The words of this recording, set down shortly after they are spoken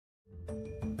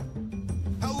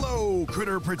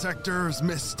Critter Protectors,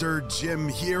 Mr. Jim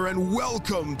here, and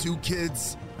welcome to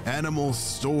Kids Animal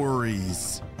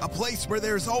Stories, a place where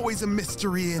there's always a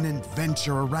mystery and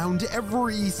adventure around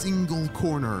every single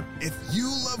corner. If you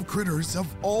love critters of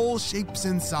all shapes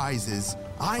and sizes,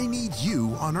 I need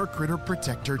you on our Critter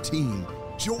Protector team.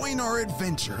 Join our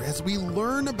adventure as we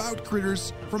learn about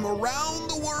critters from around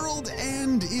the world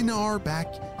and in our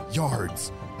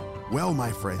backyards. Well,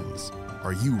 my friends,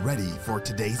 are you ready for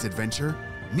today's adventure?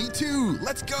 Me too!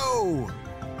 Let's go!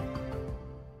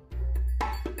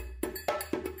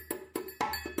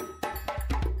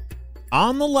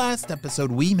 On the last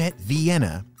episode, we met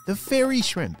Vienna, the fairy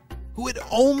shrimp, who had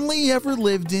only ever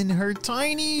lived in her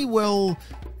tiny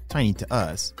to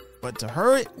us, but to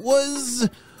her it was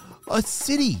a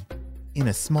city in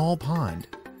a small pond.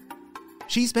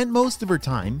 She spent most of her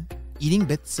time eating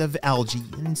bits of algae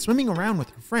and swimming around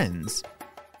with her friends.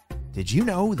 Did you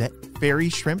know that fairy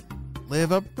shrimp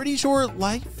live a pretty short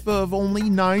life of only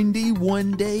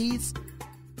 91 days?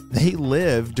 They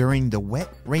live during the wet,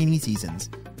 rainy seasons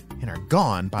and are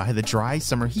gone by the dry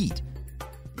summer heat.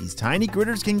 These tiny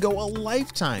critters can go a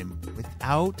lifetime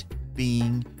without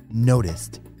being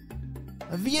noticed.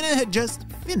 Vienna had just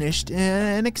finished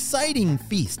an exciting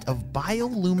feast of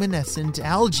bioluminescent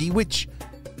algae, which...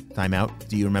 Time out.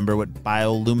 Do you remember what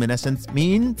bioluminescence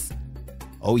means?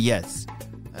 Oh, yes.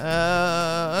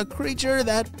 A creature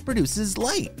that produces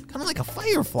light, kind of like a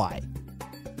firefly.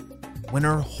 When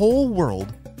her whole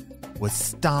world was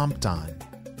stomped on.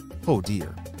 Oh,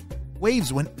 dear.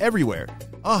 Waves went everywhere.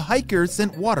 A hiker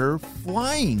sent water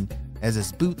flying as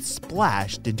his boots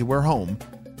splashed into her home.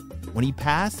 When he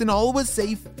passed and all was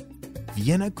safe,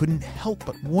 Vienna couldn't help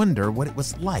but wonder what it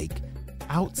was like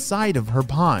outside of her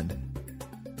pond.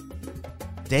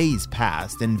 Days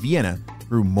passed and Vienna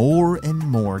grew more and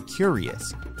more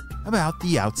curious about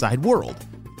the outside world.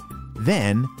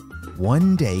 Then,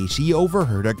 one day she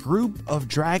overheard a group of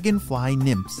dragonfly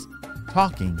nymphs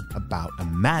talking about a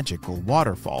magical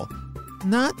waterfall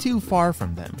not too far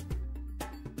from them.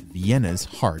 Vienna's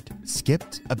heart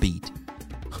skipped a beat.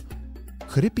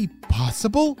 Could it be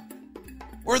possible?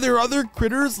 Were there other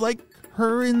critters like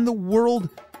her in the world,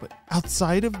 but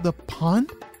outside of the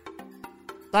pond?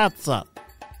 That's it.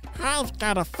 I've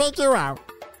got to figure out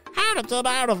how to get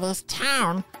out of this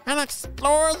town and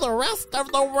explore the rest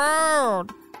of the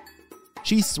world.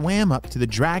 She swam up to the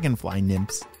dragonfly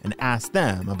nymphs and asked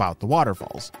them about the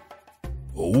waterfalls.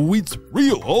 Oh, it's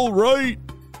real, all right,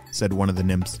 said one of the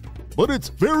nymphs. But it's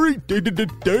very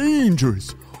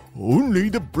dangerous. Only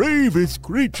the bravest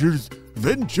creatures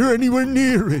venture anywhere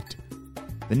near it.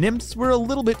 The nymphs were a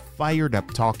little bit fired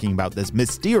up talking about this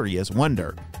mysterious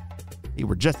wonder. They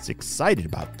were just excited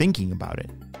about thinking about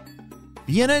it.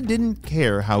 Vienna didn't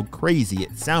care how crazy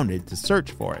it sounded to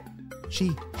search for it.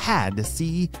 She had to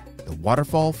see the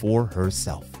waterfall for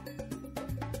herself.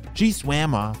 She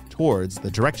swam off towards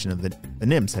the direction of the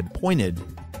nymphs had pointed,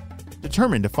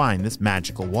 determined to find this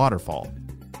magical waterfall.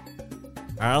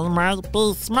 I might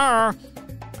be small,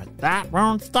 but that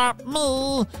won't stop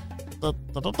me.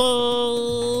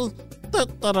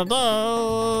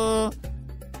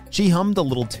 She hummed a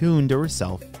little tune to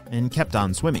herself and kept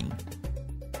on swimming.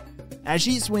 As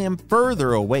she swam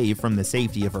further away from the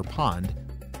safety of her pond,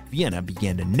 Vienna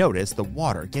began to notice the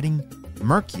water getting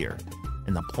murkier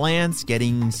and the plants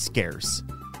getting scarce.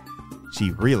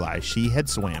 She realized she had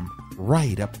swam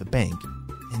right up the bank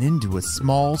and into a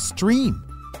small stream.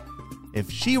 If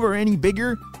she were any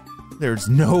bigger, there's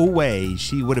no way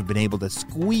she would have been able to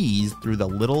squeeze through the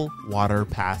little water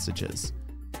passages.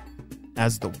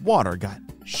 As the water got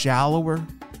shallower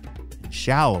and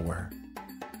shallower,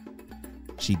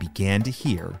 she began to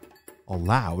hear a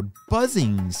loud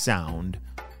buzzing sound.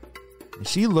 As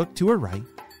she looked to her right,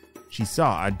 she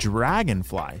saw a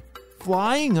dragonfly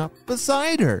flying up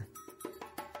beside her.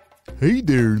 Hey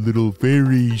there, little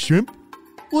fairy shrimp.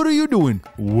 What are you doing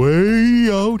way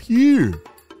out here?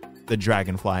 The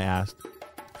dragonfly asked.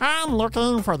 I'm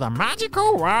looking for the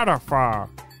magical waterfall,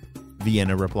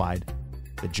 Vienna replied.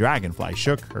 The dragonfly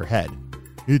shook her head.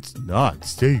 It's not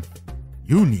safe.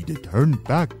 You need to turn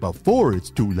back before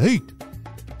it's too late.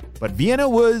 But Vienna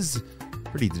was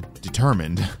pretty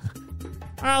determined.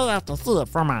 I'll have to see it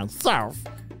for myself.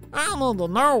 I need to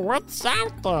know what's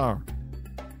out there.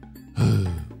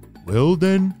 Well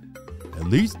then, at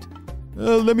least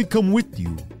let me come with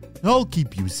you. I'll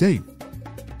keep you safe.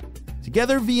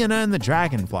 Together, Vienna and the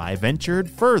dragonfly ventured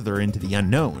further into the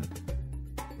unknown.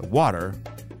 The water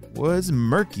was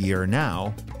murkier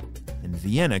now, and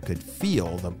Vienna could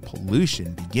feel the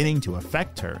pollution beginning to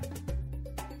affect her.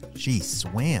 She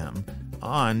swam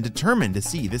on, determined to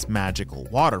see this magical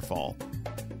waterfall.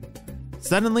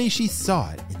 Suddenly, she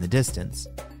saw it in the distance.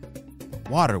 The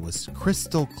water was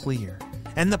crystal clear,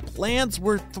 and the plants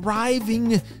were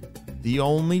thriving. The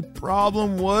only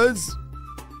problem was...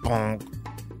 bonk.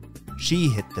 She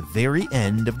hit the very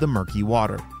end of the murky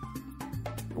water.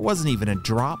 There wasn't even a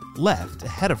drop left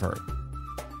ahead of her.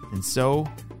 And so,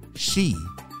 she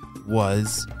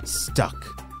was stuck.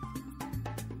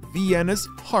 Vienna's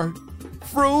heart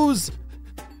froze,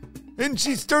 and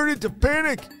she started to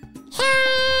panic.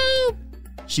 Help!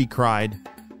 She cried.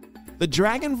 The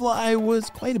dragonfly was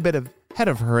quite a bit ahead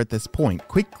of her at this point,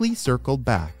 quickly circled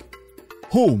back.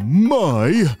 Oh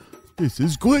my! This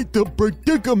is quite the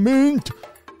predicament!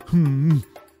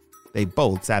 They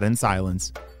both sat in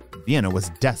silence. Vienna was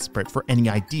desperate for any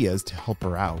ideas to help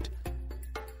her out.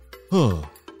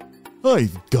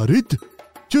 I've got it!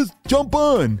 Just jump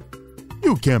on!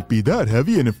 You can't be that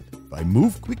heavy, and if I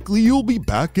move quickly, you'll be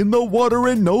back in the water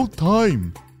in no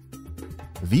time.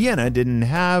 Vienna didn't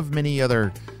have many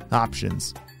other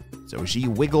options, so she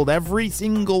wiggled every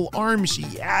single arm she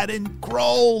had and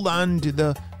crawled onto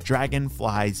the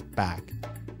dragonfly's back.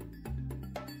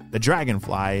 The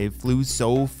dragonfly flew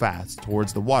so fast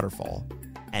towards the waterfall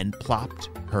and plopped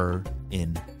her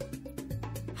in.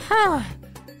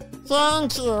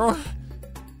 Thank you.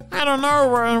 I don't know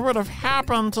what would have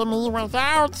happened to me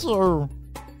without you.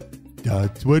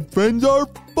 That's what friends are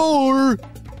for,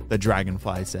 the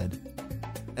dragonfly said.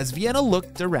 As Vienna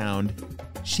looked around,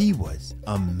 she was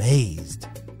amazed.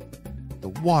 The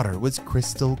water was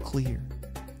crystal clear.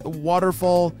 The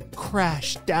waterfall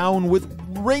crashed down with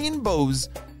rainbows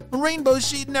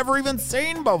she'd never even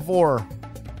seen before.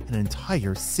 An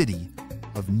entire city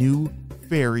of new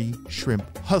fairy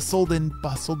shrimp hustled and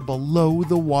bustled below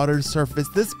the water's surface.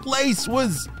 This place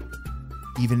was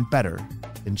even better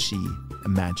than she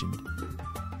imagined.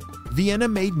 Vienna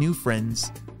made new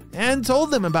friends and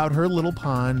told them about her little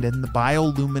pond and the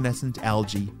bioluminescent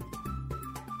algae.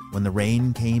 When the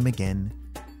rain came again,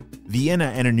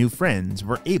 Vienna and her new friends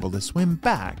were able to swim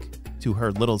back to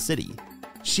her little city.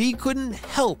 She couldn't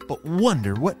help but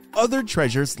wonder what other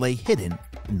treasures lay hidden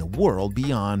in the world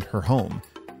beyond her home,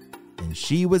 and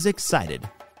she was excited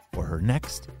for her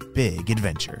next big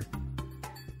adventure.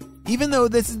 Even though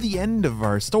this is the end of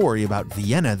our story about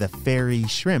Vienna the fairy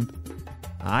shrimp,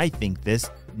 I think this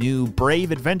new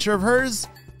brave adventure of hers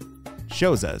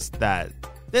shows us that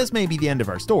this may be the end of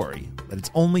our story, but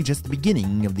it's only just the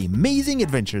beginning of the amazing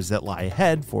adventures that lie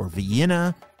ahead for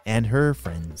Vienna and her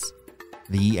friends.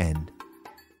 The end.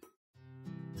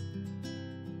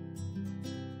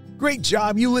 Great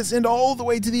job, you listened all the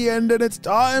way to the end, and it's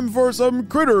time for some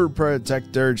Critter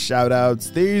Protector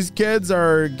shoutouts. These kids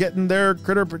are getting their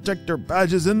Critter Protector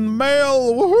badges in the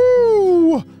mail.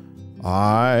 Woohoo!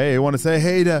 I want to say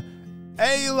hey to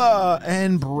Ayla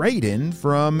and Braden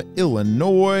from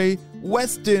Illinois,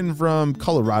 Weston from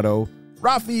Colorado,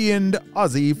 Rafi and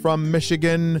Ozzy from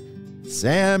Michigan,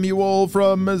 Samuel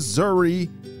from Missouri,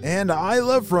 and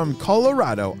Isla from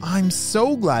Colorado. I'm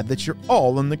so glad that you're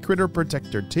all on the Critter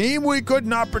Protector team. We could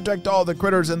not protect all the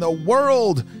critters in the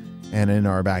world and in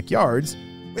our backyards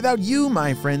without you,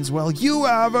 my friends. Well, you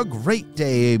have a great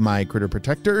day, my Critter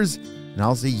Protectors, and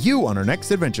I'll see you on our next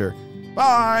adventure.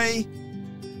 Bye!